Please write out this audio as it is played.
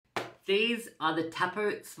These are the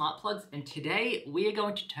Tapo smart plugs, and today we are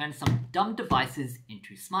going to turn some dumb devices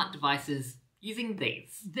into smart devices using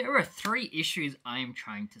these. There are 3 issues I am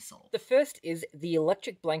trying to solve. The first is the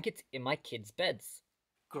electric blankets in my kids' beds.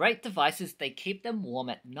 Great devices, they keep them warm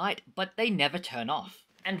at night, but they never turn off.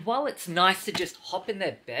 And while it's nice to just hop in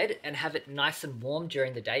their bed and have it nice and warm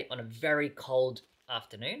during the day on a very cold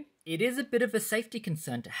afternoon, it is a bit of a safety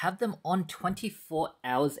concern to have them on 24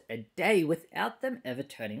 hours a day without them ever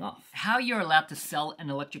turning off. How you're allowed to sell an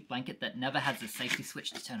electric blanket that never has a safety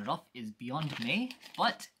switch to turn it off is beyond me,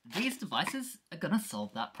 but these devices are gonna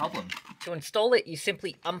solve that problem. To install it, you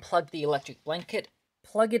simply unplug the electric blanket,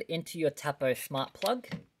 plug it into your Tapo smart plug,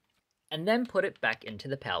 and then put it back into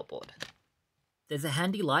the power board. There's a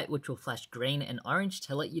handy light which will flash green and orange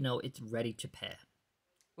to let you know it's ready to pair.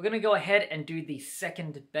 We're going to go ahead and do the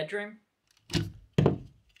second bedroom.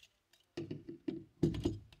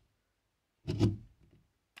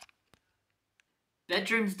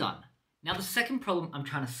 Bedroom's done. Now the second problem I'm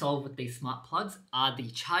trying to solve with these smart plugs are the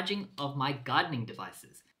charging of my gardening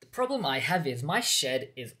devices. The problem I have is my shed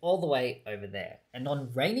is all the way over there, and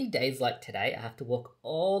on rainy days like today I have to walk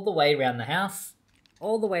all the way around the house,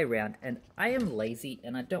 all the way around, and I am lazy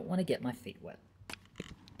and I don't want to get my feet wet.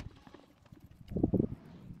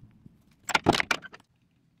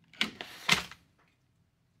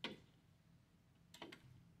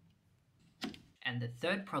 And the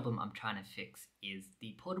third problem I'm trying to fix is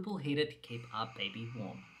the portable heater to keep our baby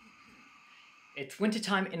warm. It's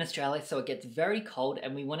wintertime in Australia, so it gets very cold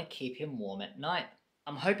and we want to keep him warm at night.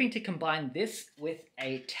 I'm hoping to combine this with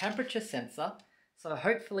a temperature sensor, so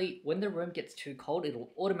hopefully when the room gets too cold,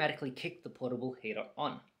 it'll automatically kick the portable heater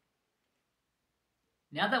on.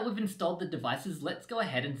 Now that we've installed the devices, let's go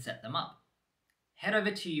ahead and set them up. Head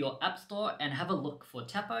over to your app store and have a look for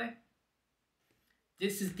Tapo.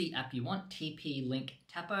 This is the app you want, TP-Link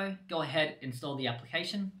Tapo. Go ahead, install the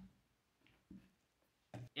application.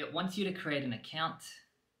 It wants you to create an account.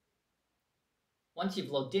 Once you've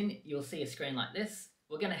logged in, you'll see a screen like this.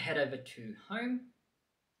 We're going to head over to Home,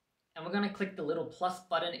 and we're going to click the little plus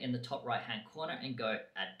button in the top right-hand corner and go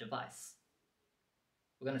Add Device.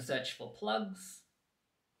 We're going to search for plugs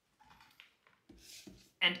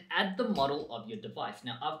and add the model of your device.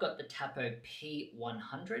 Now, I've got the Tapo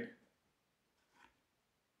P100.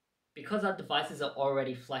 Because our devices are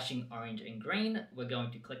already flashing orange and green, we're going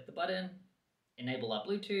to click the button, enable our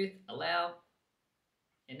Bluetooth, allow,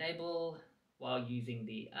 enable while using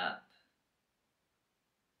the app,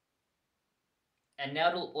 and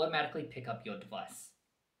now it'll automatically pick up your device.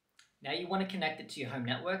 Now you want to connect it to your home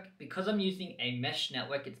network. Because I'm using a mesh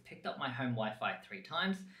network, it's picked up my home Wi-Fi 3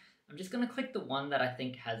 times. I'm just going to click the one that I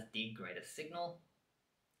think has the greatest signal.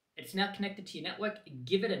 It's now connected to your network.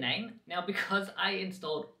 Give it a name. Now, because I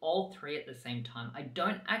installed all 3 at the same time, I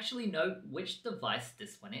don't actually know which device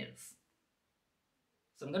this one is.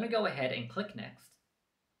 So I'm going to go ahead and click Next.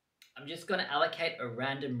 I'm just going to allocate a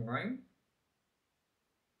random room.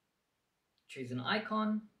 Choose an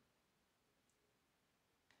icon.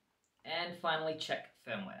 And finally check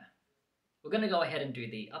firmware. We're going to go ahead and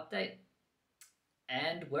do the update.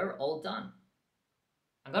 And we're all done.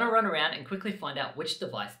 I'm going to run around and quickly find out which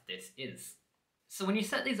device this is. So when you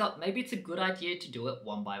set these up, maybe it's a good idea to do it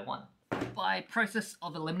one by one. By process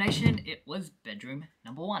of elimination, it was bedroom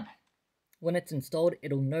number 1. When it's installed,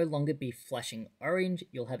 it'll no longer be flashing orange.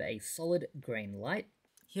 You'll have a solid green light.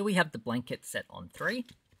 Here we have the blanket set on 3.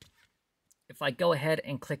 If I go ahead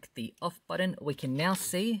and click the off button, we can now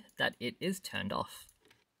see that it is turned off.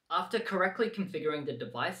 After correctly configuring the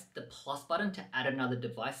device, the plus button to add another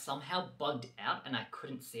device somehow bugged out and I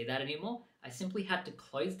couldn't see that anymore. I simply had to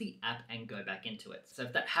close the app and go back into it. So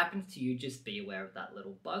if that happens to you, just be aware of that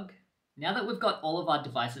little bug. Now that we've got all of our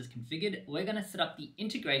devices configured, we're going to set up the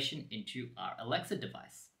integration into our Alexa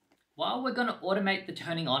device. While we're going to automate the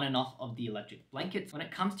turning on and off of the electric blankets, when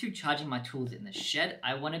it comes to charging my tools in the shed,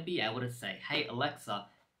 I want to be able to say, "Hey Alexa,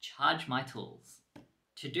 charge my tools."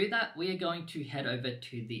 To do that, we are going to head over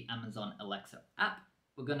to the Amazon Alexa app.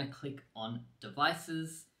 We're going to click on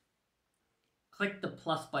Devices, click the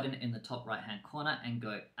plus button in the top right hand corner and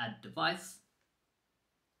go Add Device.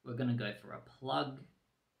 We're going to go for a plug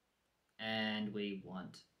and we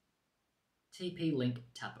want TP-Link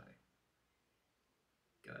Tapo.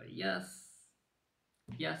 Go yes,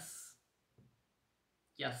 yes,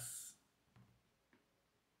 yes.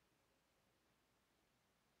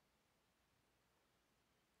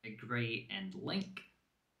 Agree and link.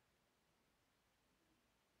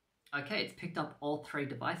 Okay, it's picked up all 3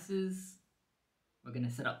 devices. We're going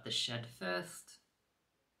to set up the shed first.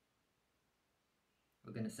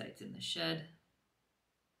 We're going to say it's in the shed.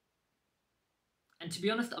 And to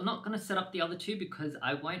be honest, I'm not going to set up the other two because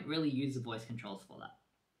I won't really use the voice controls for that.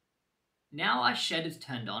 Now our shed is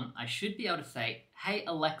turned on, I should be able to say, "Hey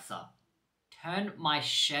Alexa, turn my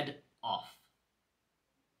shed off."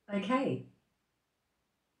 Okay.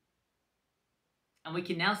 And we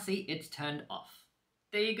can now see it's turned off.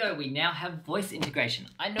 There you go, we now have voice integration.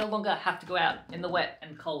 I no longer have to go out in the wet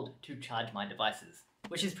and cold to charge my devices,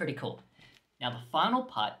 which is pretty cool. Now the final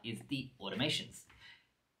part is the automations.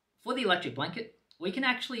 For the electric blanket, we can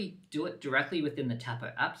actually do it directly within the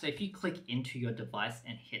Tapo app. So if you click into your device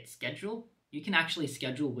and hit schedule, you can actually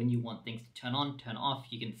schedule when you want things to turn on, turn off.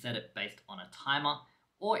 You can set it based on a timer,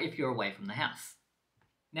 or if you're away from the house.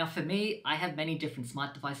 Now for me, I have many different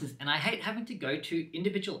smart devices and I hate having to go to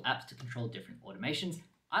individual apps to control different automations.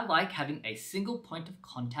 I like having a single point of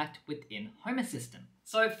contact within Home Assistant.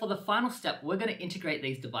 So for the final step, we're going to integrate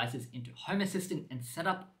these devices into Home Assistant and set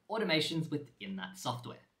up automations within that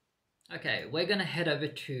software. Okay, we're going to head over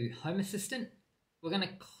to Home Assistant. We're going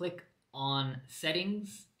to click on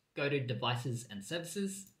Settings, go to Devices and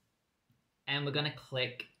Services, and we're going to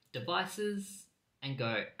click Devices and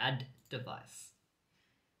go Add Device.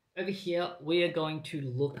 Over here, we are going to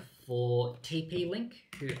look for TP-Link,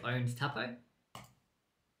 who owns Tapo,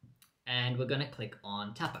 and we're going to click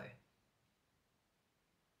on Tapo.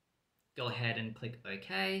 Go ahead and click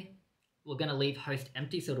OK. We're going to leave host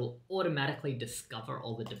empty so it'll automatically discover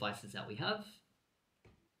all the devices that we have.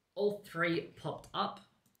 All three popped up.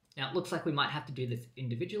 Now it looks like we might have to do this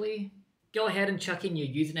individually. Go ahead and chuck in your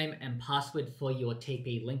username and password for your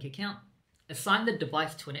TP-Link account. Assign the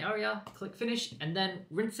device to an area, click finish, and then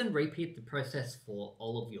rinse and repeat the process for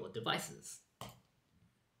all of your devices.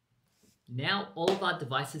 Now all of our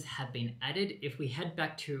devices have been added. If we head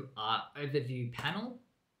back to our overview panel,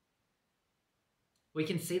 we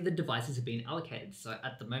can see the devices have been allocated. So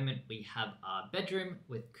at the moment we have our bedroom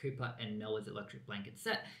with Cooper and Noah's electric blanket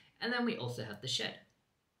set, and then we also have the shed.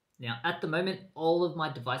 Now at the moment all of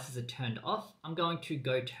my devices are turned off. I'm going to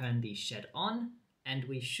go turn the shed on, and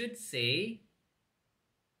we should see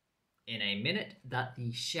in a minute that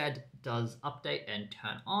the shed does update and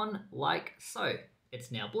turn on like so.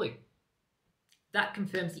 It's now blue. That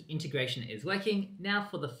confirms the integration is working. Now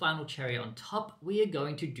for the final cherry on top, we are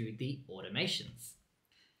going to do the automations.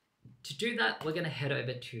 To do that, we're going to head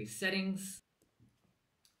over to Settings,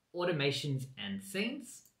 Automations and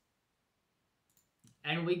Scenes,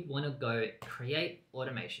 and we want to go Create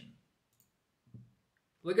Automation.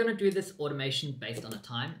 We're going to do this automation based on a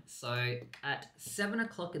time. So at 7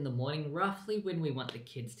 o'clock in the morning, roughly when we want the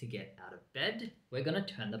kids to get out of bed, we're going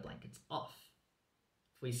to turn the blankets off.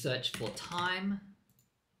 If we search for time,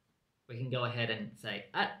 we can go ahead and say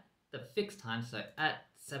at the fixed time, so at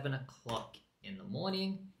 7 o'clock in the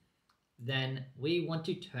morning, then we want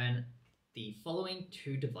to turn the following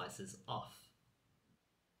two devices off.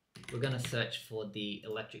 We're going to search for the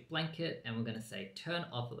electric blanket and we're going to say turn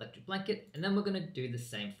off electric blanket, and then we're going to do the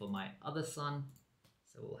same for my other son.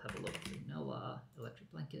 So we'll have a look for Noah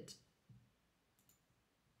electric blanket.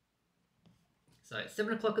 So at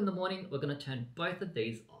 7 o'clock in the morning, we're going to turn both of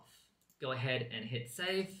these off. Go ahead and hit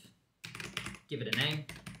save, give it a name.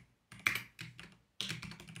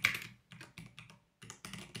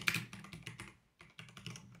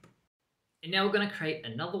 And now we're going to create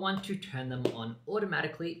another one to turn them on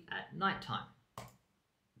automatically at nighttime.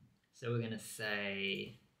 So we're going to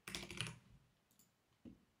say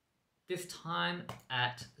this time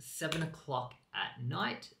at 7 o'clock at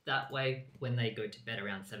night. That way, when they go to bed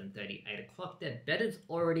around 7:30, 8 o'clock, their bed is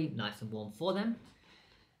already nice and warm for them.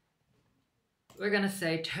 We're going to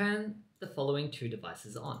say turn the following two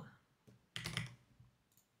devices on. I'm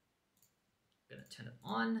going to turn it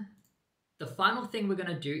on. The final thing we're going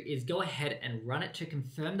to do is go ahead and run it to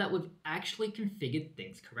confirm that we've actually configured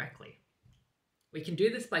things correctly. We can do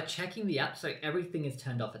this by checking the app so everything is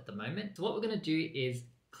turned off at the moment. So what we're going to do is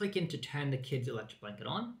click in to turn the kids' electric blanket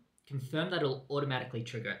on, confirm that it'll automatically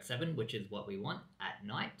trigger at 7, which is what we want at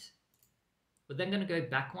night. We're then going to go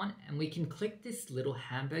back one and we can click this little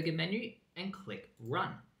hamburger menu and click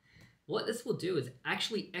run. What this will do is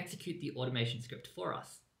actually execute the automation script for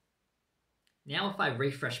us. Now if I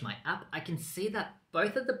refresh my app, I can see that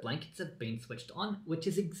both of the blankets have been switched on, which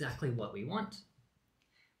is exactly what we want.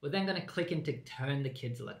 We're then going to click in to turn the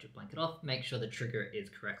kids' electric blanket off, make sure the trigger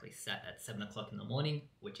is correctly set at 7 o'clock in the morning,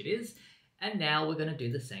 which it is. And now we're going to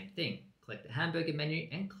do the same thing. Click the hamburger menu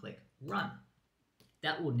and click run.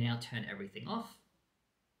 That will now turn everything off.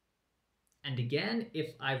 And again,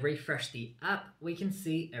 if I refresh the app, we can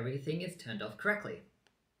see everything is turned off correctly.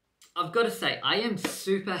 I've got to say, I am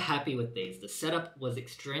super happy with these. The setup was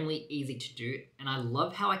extremely easy to do, and I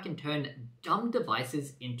love how I can turn dumb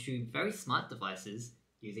devices into very smart devices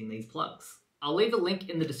using these plugs. I'll leave a link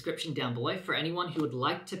in the description down below for anyone who would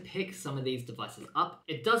like to pick some of these devices up.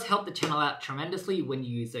 It does help the channel out tremendously when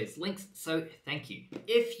you use those links, so thank you.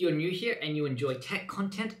 If you're new here and you enjoy tech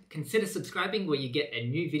content, consider subscribing where you get a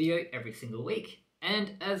new video every single week.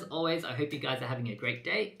 And as always, I hope you guys are having a great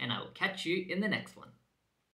day, and I will catch you in the next one.